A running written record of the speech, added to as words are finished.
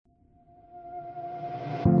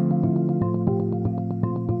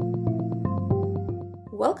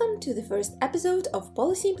Welcome to the first episode of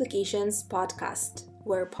Policy Implications podcast,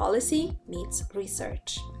 where policy meets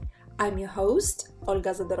research. I'm your host,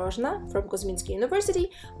 Olga Zadorozhna from Kosminski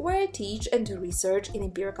University, where I teach and do research in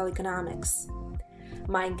empirical economics.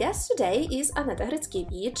 My guest today is Aneta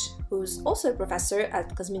Hryckiewicz, who's also a professor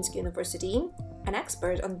at Kosminski University, an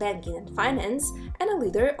expert on banking and finance, and a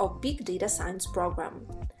leader of Big Data Science program.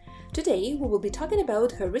 Today, we will be talking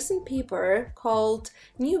about her recent paper called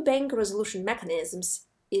New Bank Resolution Mechanisms: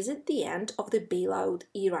 Is it the End of the Bailout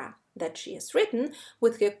Era? That she has written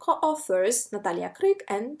with her co-authors Natalia Kryk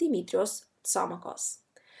and Dimitrios Tsomakos.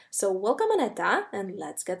 So welcome Aneta, and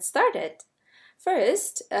let's get started.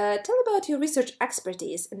 First, tell about your research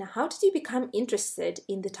expertise and how did you become interested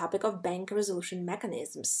in the topic of bank resolution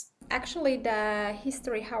mechanisms? Actually, the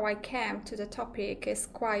history how I came to the topic is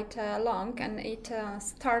quite long, and it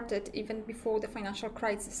started even before the financial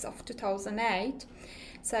crisis of 2008.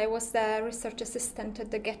 So I was the research assistant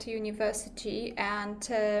at the Goethe University, and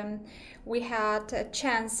we had a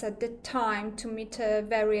chance at the time to meet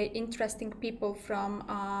very interesting people from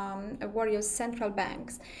various central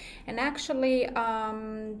banks. And actually,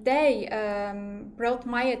 they brought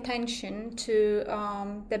my attention to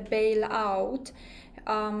the bailout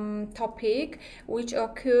topic, which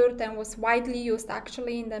occurred and was widely used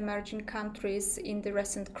actually in the emerging countries in the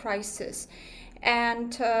recent crisis.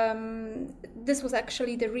 And this was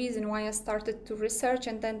actually the reason why I started to research,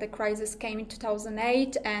 and then the crisis came in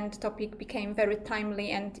 2008 and the topic became very timely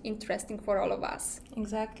and interesting for all of us.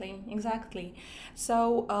 Exactly.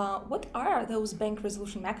 So what are those bank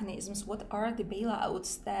resolution mechanisms? What are the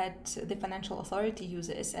bailouts that the financial authority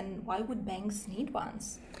uses, and why would banks need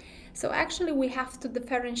ones? So actually we have to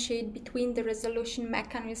differentiate between the resolution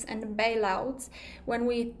mechanisms and bailouts. When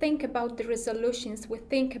we think about the resolutions, we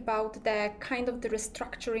think about the kind of the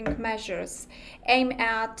restructuring measures aimed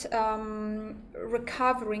at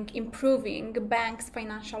recovering, improving banks'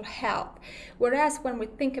 financial health. Whereas when we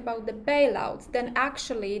think about the bailouts, then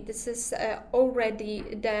actually this is already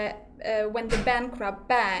when the bankrupt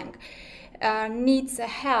bank needs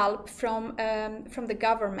help from the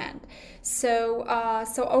government. So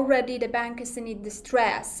already the bank is in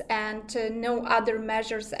distress, and no other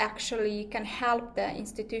measures actually can help the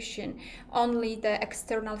institution, only the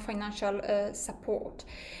external financial support.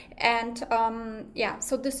 And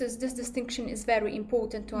so this distinction is very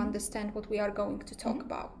important to understand what we are going to talk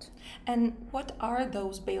about. And what are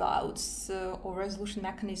those bailouts or resolution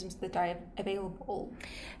mechanisms that are available?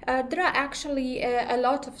 There are actually a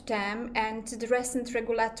lot of them, and the recent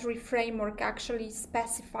regulatory framework actually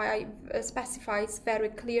specifies very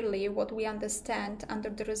clearly what we understand under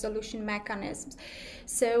the resolution mechanisms.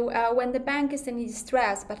 So when the bank is in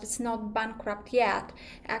distress but it's not bankrupt yet,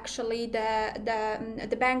 actually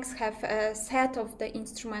the banks have a set of the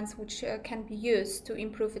instruments which can be used to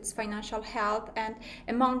improve its financial health, and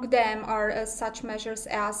among them are such measures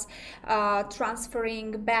as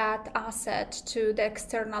transferring bad asset to the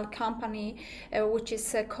external company, which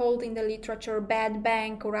is called in the literature bad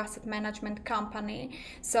bank or asset management company.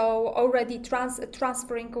 So already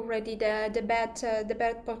transferring already the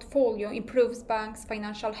bad portfolio improves banks'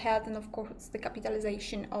 financial health and of course the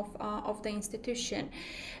capitalization of the institution.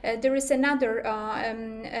 There is another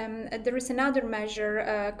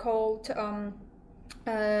measure called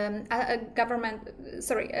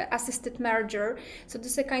assisted merger. So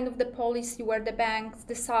this is a kind of the policy where the bank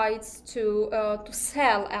decides to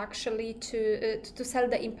sell to sell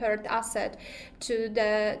the impaired asset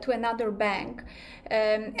to another bank,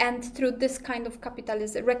 and through this kind of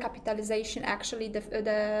recapitalization, actually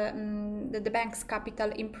the bank's capital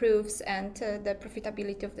improves and the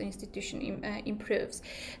profitability of the institution improves.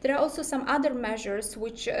 There are also some other measures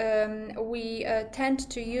which we tend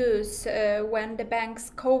to use when the banks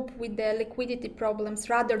cope with the liquidity problems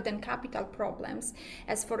rather than capital problems,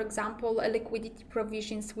 as for example liquidity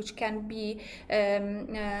provisions which can be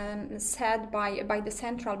set by the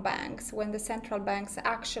central banks, when the central banks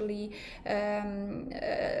actually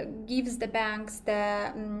gives the banks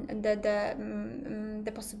the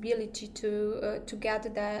possibility to get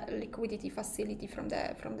the liquidity facility from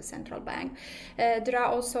the central bank. There are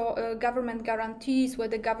also government guarantees where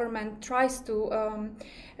the government tries to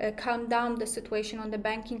calm down the situation on the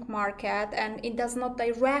banking market, and it does not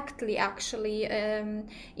directly actually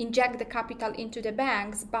inject the capital into the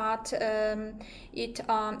banks, but it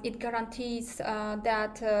guarantees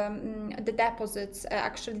that the deposits,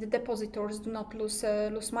 actually the depositors, do not lose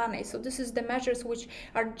money. So this is the measures which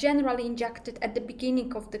are generally injected at the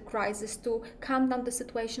beginning of the crisis to calm down the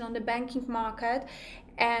situation on the banking market,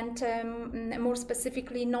 and more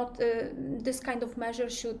specifically, not this kind of measure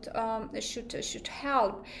should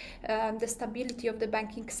help the stability of the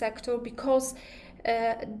banking sector, because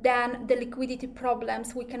then the liquidity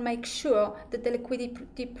problems, we can make sure that the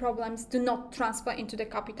liquidity problems do not transfer into the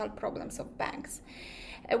capital problems of banks.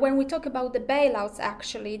 When we talk about the bailouts,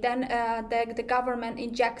 actually, then the government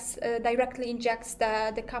directly injects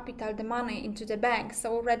the capital, the money into the banks.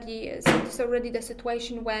 So it's already the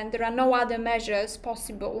situation when there are no other measures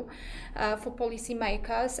possible for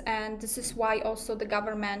policymakers, and this is why also the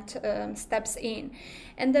government steps in.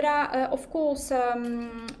 And there are, of course,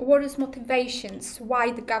 various motivations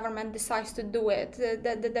why the government decides to do it.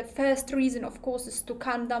 The first reason, of course, is to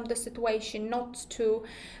calm down the situation, not to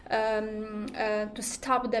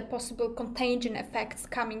stop the possible contagion effects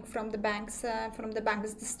coming from the banks'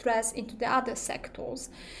 distress into the other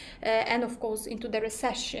sectors, and of course into the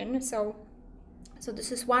recession. So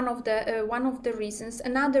this is one of the reasons.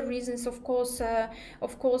 Another reason is, of course,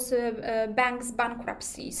 banks'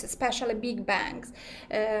 bankruptcies, especially big banks,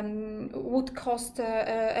 would cause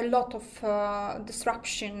a lot of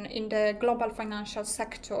disruption in the global financial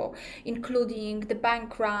sector, including the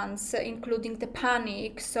bank runs, including the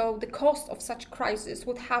panic. So the cost of such crisis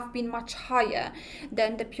would have been much higher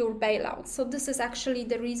than the pure bailout. So this is actually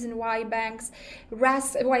the reason why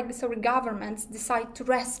governments decide to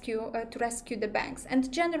rescue the banks.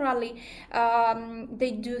 And generally,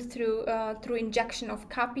 they do through injection of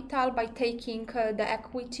capital by taking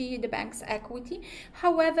the bank's equity.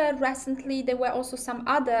 However, recently there were also some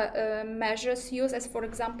other measures used, as for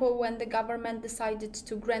example, when the government decided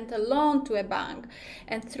to grant a loan to a bank,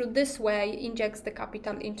 and through this way injects the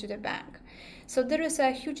capital into the bank. So there is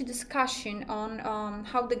a huge discussion on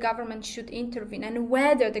how the government should intervene and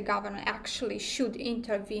whether the government actually should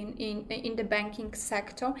intervene in the banking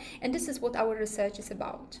sector. And this is what our research is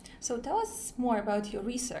about. So tell us more about your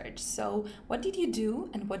research. So what did you do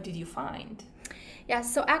and what did you find? Yeah,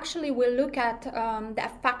 so actually we look at the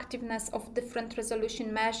effectiveness of different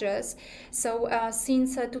resolution measures. So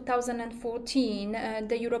since 2014,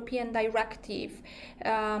 the European directive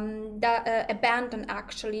abandoned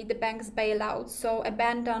actually the bank's bailouts, so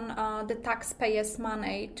abandoned the taxpayers'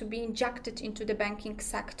 money to be injected into the banking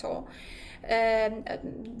sector.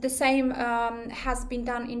 The same has been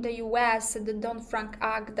done in the US. The Dodd-Frank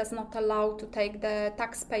Act does not allow to take the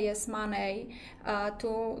taxpayers' money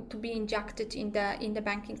to be injected in the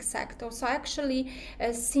banking sector. So actually,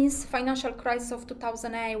 since financial crisis of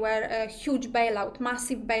 2008, where huge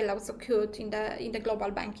massive bailouts occurred in the global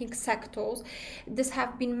banking sectors, this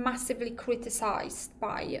have been massively criticized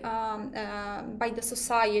by the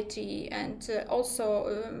society and also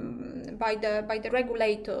by the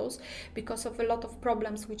regulators, because of a lot of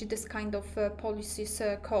problems which this kind of policies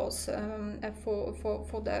cause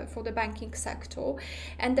for the banking sector.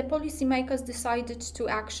 And the policymakers decided to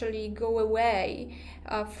actually go away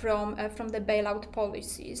from the bailout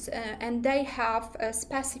policies, and they have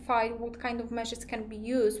specified what kind of measures can be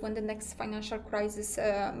used when the next financial crisis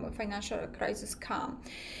come.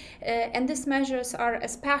 And these measures are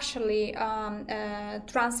especially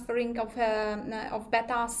transferring of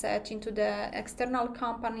bad asset into the external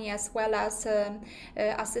company, as well as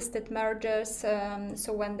assisted mergers.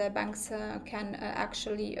 So when the banks can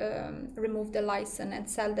actually remove the license and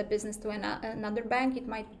sell the business to another bank, it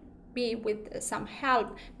might be with some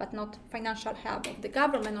help, but not financial help of the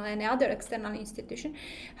government or any other external institution.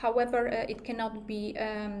 However, it cannot be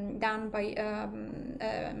done by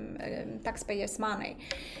taxpayers' money.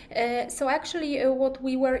 So actually, what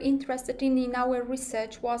we were interested in our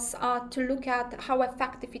research was to look at how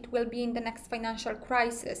effective it will be in the next financial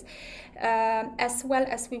crisis, as well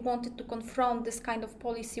as we wanted to confront this kind of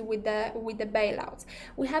policy with the bailouts.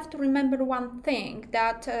 We have to remember one thing,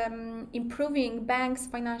 that improving banks'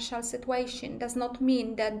 financial situation does not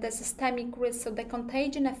mean that the systemic risks or the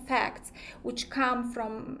contagion effects which come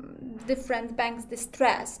from different banks'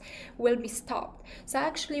 distress will be stopped. So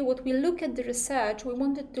actually, what we look at the research, we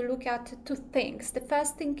wanted to look at two things. The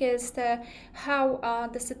first thing is how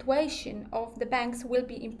the situation of the banks will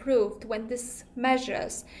be improved when these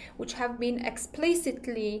measures, which have been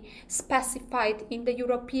explicitly specified in the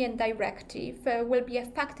European directive, will be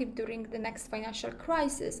effective during the next financial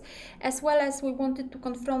crisis, as well as we wanted to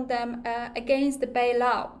confront them against the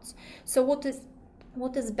bailouts. So what is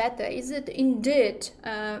what is better? Is it indeed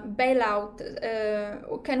bailout?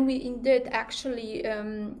 Can we indeed actually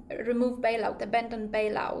remove bailout, abandon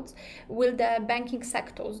bailouts? Will the banking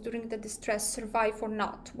sectors during the distress survive or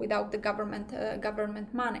not without the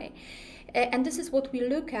government money? And this is what we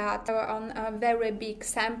look at on a very big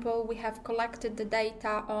sample. We have collected the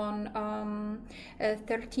data on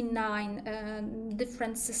 39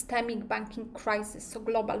 different systemic banking crises, so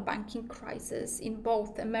global banking crises in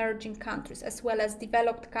both emerging countries as well as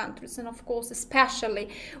developed countries. And of course, especially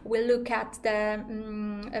we look at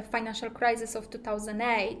the financial crisis of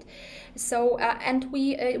 2008. So, and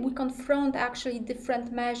we confront actually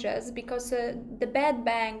different measures, because the bad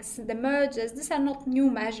banks, the mergers, these are not new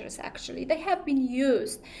measures actually. They have been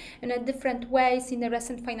used in a different ways in the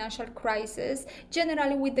recent financial crisis,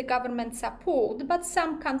 generally with the government support, but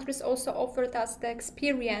some countries also offered us the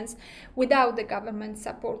experience without the government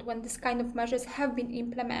support, when this kind of measures have been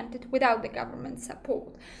implemented without the government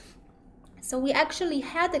support. So we actually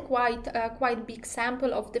had a quite big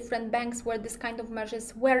sample of different banks where this kind of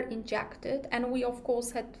measures were injected, and we of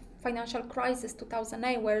course had financial crisis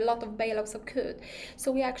 2008 where a lot of bailouts occurred.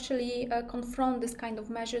 So we actually confront this kind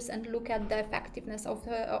of measures and look at the effectiveness of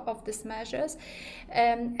these measures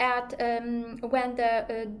when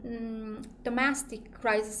the domestic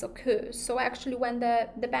crisis occurs. So actually when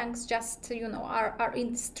the banks just are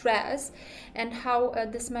in stress, and how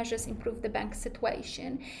these measures improve the bank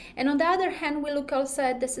situation. And on the other hand, we look also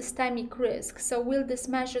at the systemic risk. So will these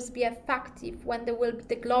measures be effective when there will be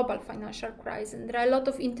the global financial crisis? And there are a lot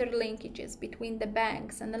of linkages between the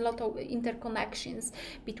banks and a lot of interconnections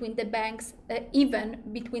between the banks, even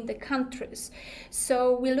between the countries.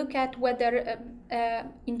 So we look at whether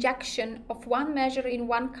injection of one measure in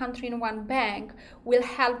one country, in one bank, will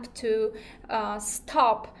help to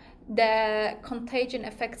stop the contagion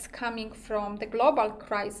effects coming from the global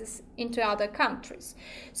crisis into other countries.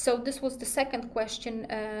 So this was the second question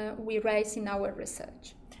we raised in our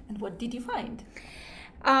research. And what did you find?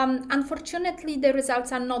 Unfortunately, the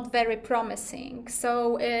results are not very promising.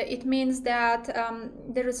 So it means that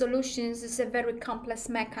the resolutions is a very complex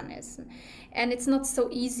mechanism, and it's not so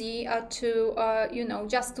easy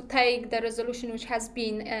just to take the resolution which has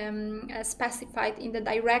been specified in the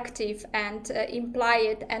directive and imply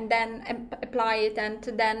it, and then apply it, and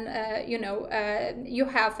then you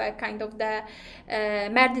have a kind of the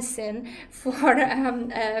medicine for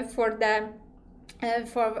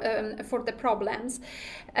the problems.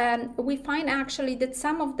 We find actually that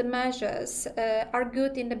some of the measures are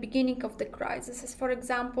good in the beginning of the crisis. As for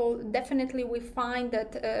example, definitely we find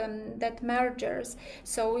that that mergers,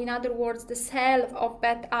 so in other words, the sale of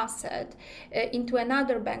bad asset into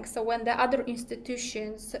another bank, so when the other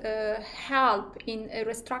institutions help in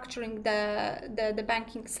restructuring the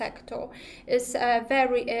banking sector, is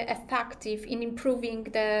very effective in improving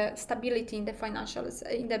the stability in the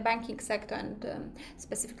banking sector, and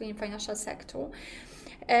specifically in financial sector.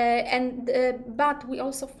 But we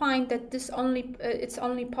also find that it's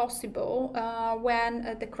only possible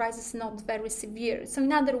when the crisis is not very severe. So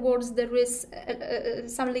in other words, there is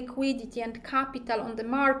some liquidity and capital on the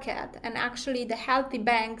market, and actually the healthy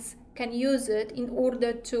banks can use it in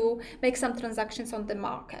order to make some transactions on the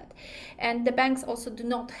market. And the banks also do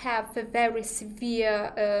not have a very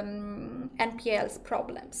severe NPLs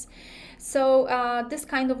problems. So this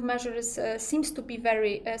kind of measures seems to be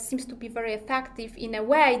very effective in a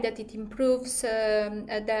way that it improves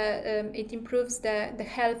the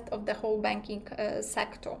health of the whole banking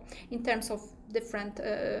sector in terms of different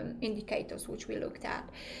indicators which we looked at.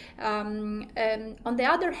 On the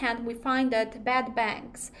other hand, we find that bad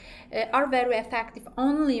banks are very effective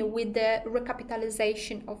only with the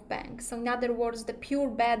recapitalization of banks. So in other words, the pure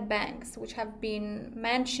bad banks, which have been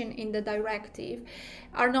mentioned in the directive,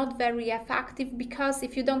 are not very effective, because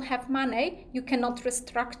if you don't have money, you cannot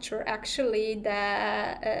restructure actually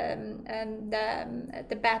the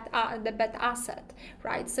bad asset,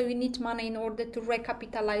 right? So you need money in order to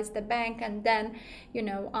recapitalize the bank, and then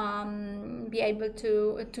be able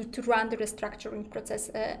to run the restructuring process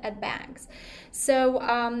at banks.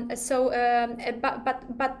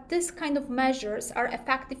 But this kind of measures are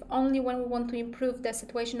effective only when we want to improve the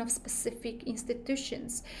situation of specific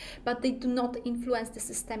institutions, but they do not influence the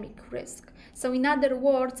systemic risk. So in other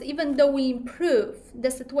words, even though we improve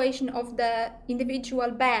the situation of the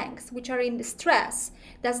individual banks which are in distress,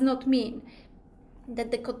 does not mean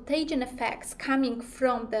that the contagion effects coming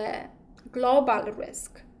from the global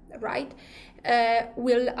risk, right,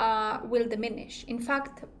 will diminish. In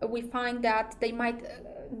fact, we find that they might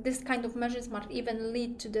this kind of measures might even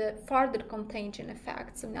lead to the further contagion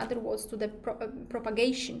effects. In other words, to the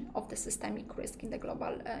propagation of the systemic risk in the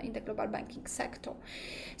global banking sector.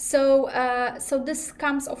 So this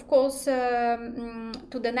comes, of course, to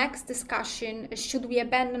the next discussion: should we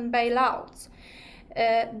abandon bailouts?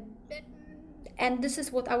 And this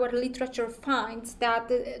is what our literature finds, that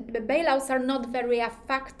the bailouts are not very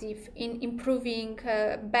effective in improving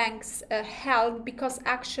banks' health, because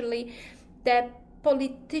actually the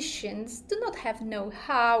politicians do not have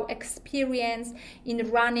know-how, experience in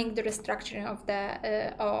running the restructuring of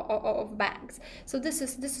banks. So this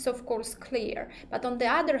is of course clear. But on the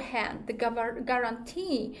other hand, the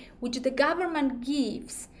guarantee which the government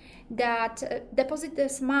gives that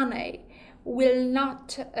depositors' money will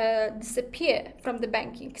not disappear from the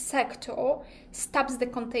banking sector stops the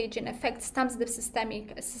contagion effect, stops the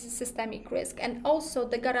systemic risk, and also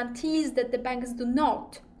the guarantees that the banks do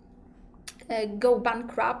not go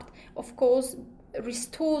bankrupt, of course,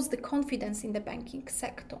 restores the confidence in the banking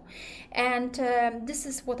sector. And this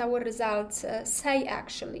is what our results say,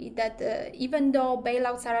 actually, that even though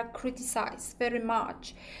bailouts are criticized very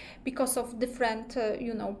much because of different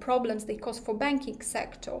problems they cause for banking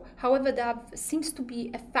sector, however, that seems to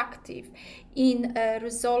be effective in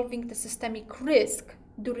resolving the systemic risk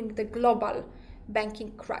during the global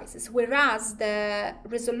banking crisis, whereas the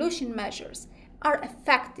resolution measures are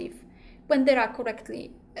effective when they are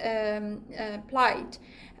correctly applied,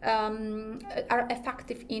 are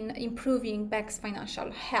effective in improving banks'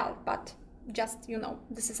 financial health. But just,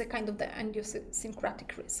 this is a kind of the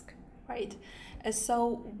idiosyncratic risk. Right.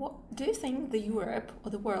 So what do you think the Europe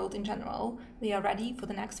or the world in general, they are ready for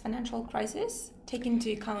the next financial crisis, taking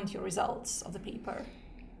into account your results of the paper?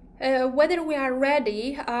 Whether we are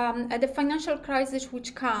ready, the financial crisis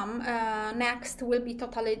which come next will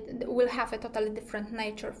have a totally different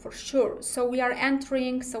nature for sure. So we are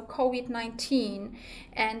entering, COVID-19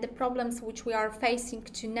 and the problems which we are facing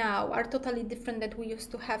to now are totally different that we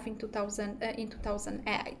used to have in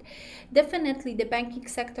 2008. Definitely the banking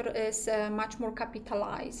sector is much more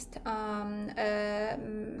capitalized, and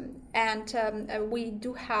we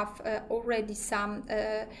do have already some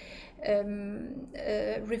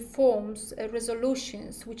reforms,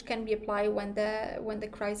 resolutions which can be applied when the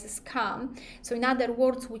crisis comes. So in other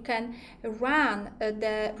words, we can run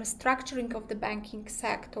the restructuring of the banking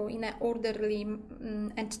sector in an orderly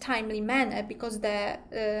and timely manner, because the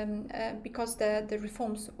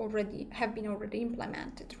reforms have been already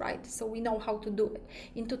implemented, right? So we know how to do it.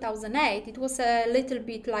 In 2008, it was a little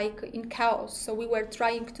bit like in chaos. So we were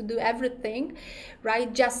trying to do everything,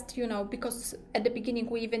 right? Just because at the beginning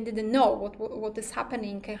we even didn't know what is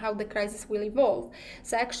happening and how the crisis will evolve.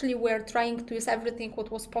 So actually we're trying to use everything what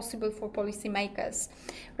was possible for policymakers.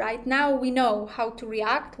 Right now we know how to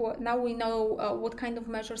react. Now we know what kind of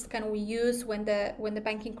measures can we use when the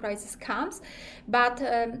banking crisis comes. But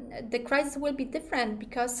the crisis will be different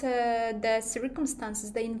because the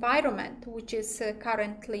circumstances, the environment which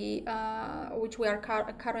we are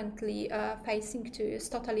currently facing to is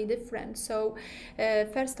totally different. So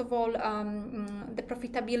first of all, the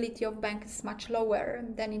profitability of banks is much lower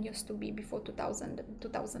than it used to be before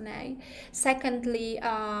 2008. Secondly,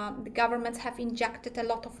 the governments have injected a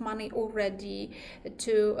lot of money already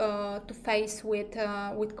to face with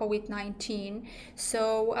COVID-19.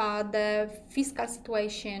 So the fiscal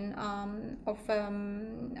situation of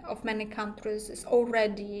many countries is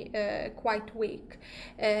already quite weak,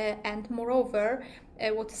 and moreover,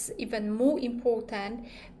 what is even more important,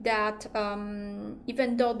 that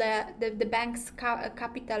even though the bank's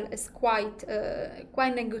capital is quite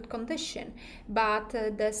in a good condition, but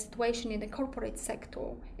the situation in the corporate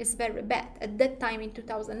sector is very bad. At that time in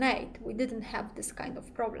 2008, we didn't have this kind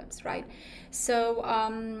of problems, right? So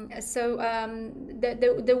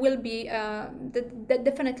there will be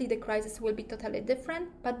definitely the crisis will be totally different,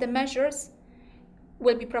 but the measures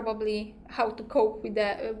will be probably how to cope with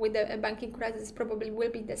the banking crisis probably will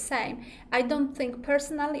be the same. I don't think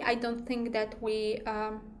that we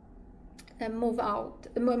move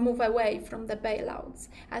away from the bailouts.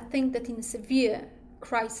 I think that in severe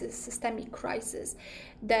crisis, systemic crisis,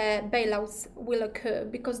 the bailouts will occur,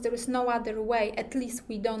 because there is no other way, at least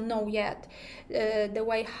we don't know yet, the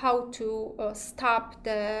way how to stop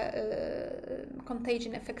the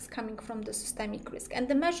contagion effects coming from the systemic risk. And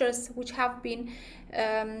the measures which have been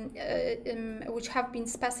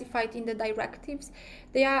specified in the directives,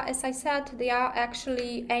 they are, as I said, they are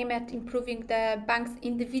actually aimed at improving the bank's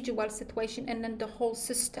individual situation and then the whole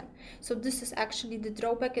system. So this is actually the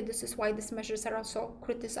drawback, and this is why these measures are also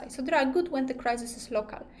criticized. So they are good when the crisis is local,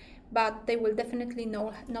 but they will definitely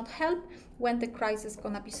not help when the crisis is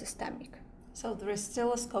gonna be systemic. So there is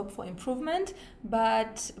still a scope for improvement,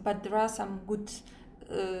 but there are some good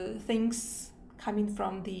things coming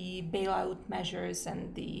from the bailout measures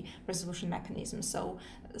and the resolution mechanism. So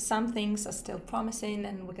some things are still promising,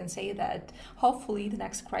 and we can say that hopefully the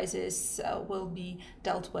next crisis will be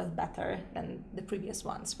dealt with better than the previous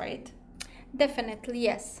ones, right? Definitely,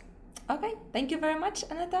 yes. Okay, thank you very much,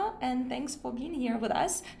 Aneta, and thanks for being here with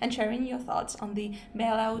us and sharing your thoughts on the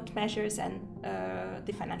bailout measures and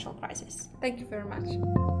the financial crisis. Thank you very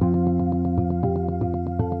much.